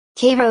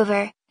Cave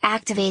Rover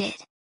activated.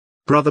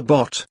 Brother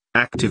bot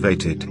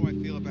activated. How do I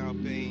feel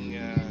about being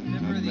a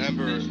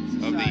member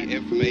of the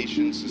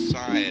Information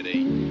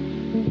Society?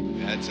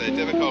 That's a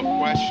difficult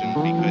question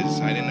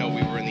because I didn't know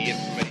we were in the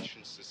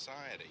Information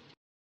Society.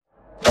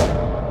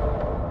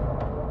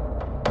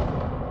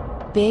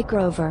 Big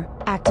Rover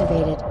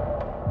activated.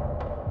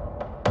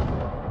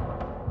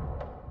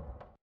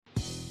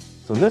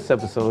 So in this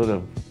episode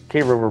of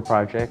Cave Rover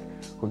Project,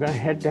 we're going to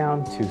head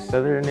down to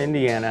southern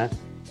Indiana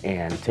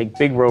and take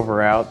Big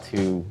Rover out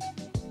to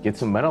get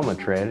some metal in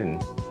the tread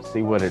and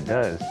see what it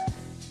does.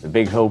 The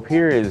big hope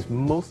here is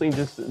mostly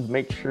just to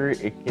make sure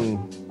it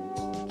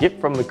can get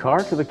from the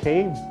car to the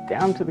cave,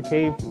 down to the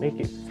cave, make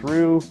it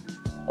through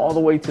all the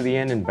way to the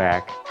end and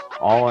back,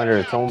 all under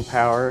its own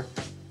power,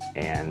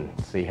 and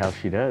see how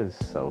she does.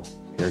 So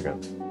here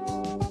goes.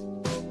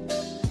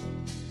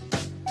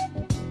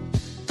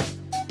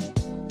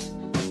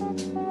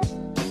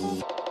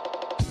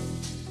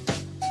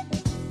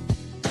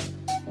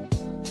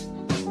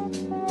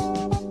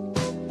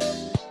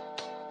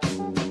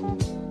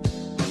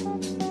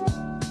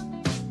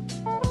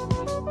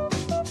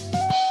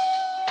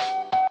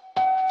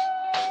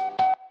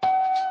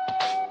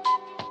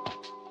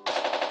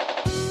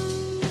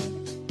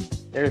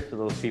 There's for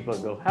those people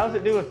that go, how's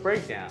it do with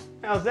breakdown?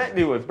 How's that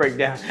do with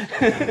breakdown?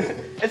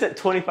 It's at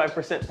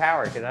 25%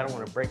 power because I don't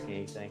want to break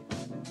anything.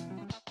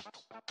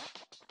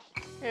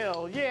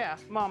 Hell yeah,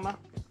 mama.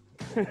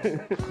 God,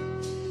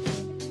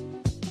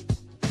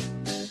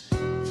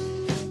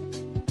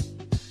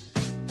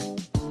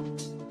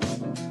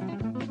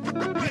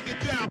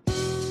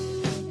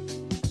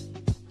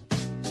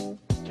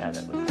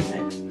 that was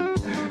nice.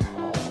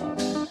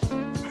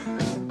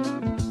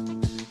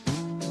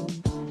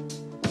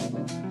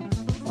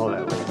 Oh,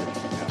 that was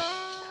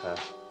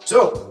tough.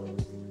 So,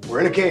 we're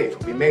in a cave,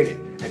 we made it,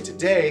 and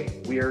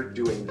today we are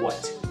doing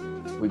what?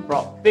 We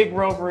brought Big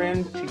Rover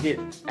in to get,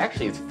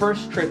 actually its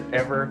first trip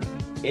ever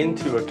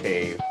into a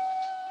cave,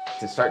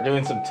 to start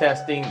doing some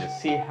testing, to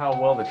see how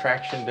well the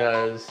traction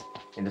does,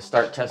 and to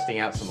start testing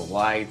out some of the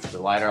lights, the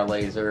LiDAR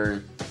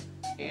laser,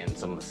 and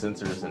some of the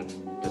sensors, and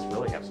just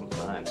really have some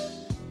fun.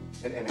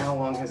 And how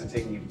long has it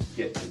taken you to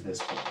get to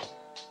this point?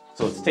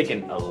 So it's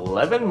taken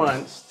 11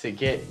 months to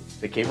get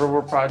the Cave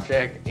Rover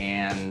Project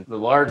and the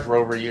large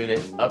rover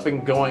unit up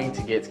and going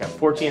to get, it's got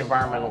 14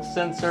 environmental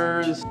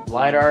sensors,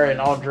 LiDAR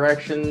in all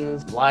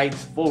directions,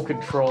 lights, full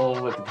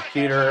control with the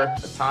computer,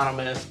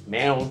 autonomous,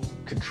 manual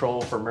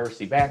control for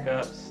emergency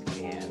backups,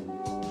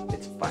 and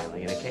it's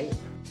finally in a cave.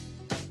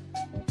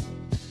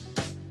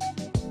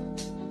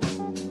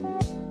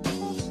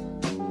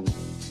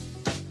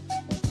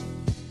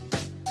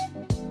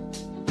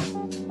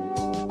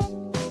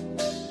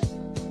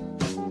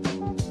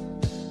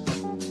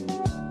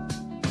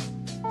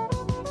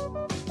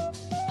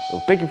 So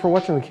thank you for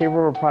watching the Cave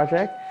Rover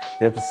Project.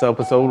 This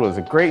episode was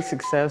a great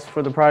success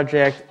for the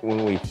project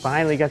when we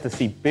finally got to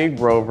see Big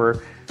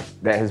Rover.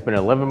 That has been an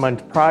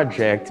 11-month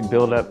project to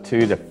build up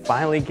to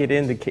finally get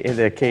into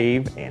the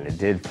cave, and it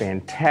did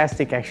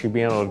fantastic actually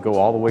being able to go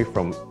all the way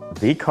from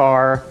the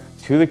car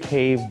to the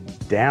cave,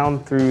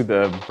 down through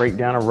the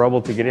breakdown of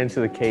rubble to get into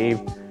the cave.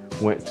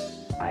 Went,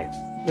 I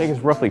think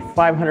it's roughly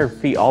 500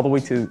 feet all the way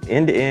to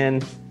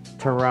end,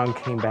 turned around,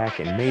 came back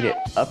and made it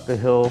up the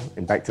hill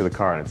and back to the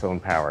car on its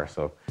own power.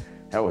 So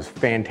that was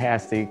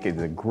fantastic.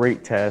 It's a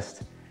great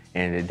test,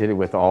 and it did it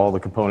with all the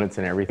components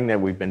and everything that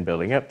we've been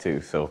building up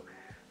to. So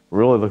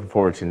really looking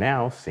forward to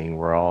now seeing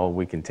where all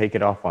we can take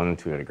it off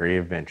onto a great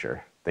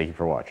adventure. Thank you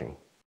for watching.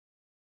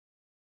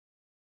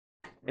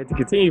 And to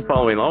continue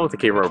following along with the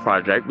Cave Rover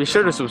Project, be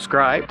sure to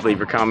subscribe, leave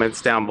your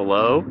comments down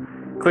below,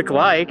 click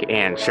like,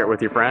 and share it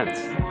with your friends.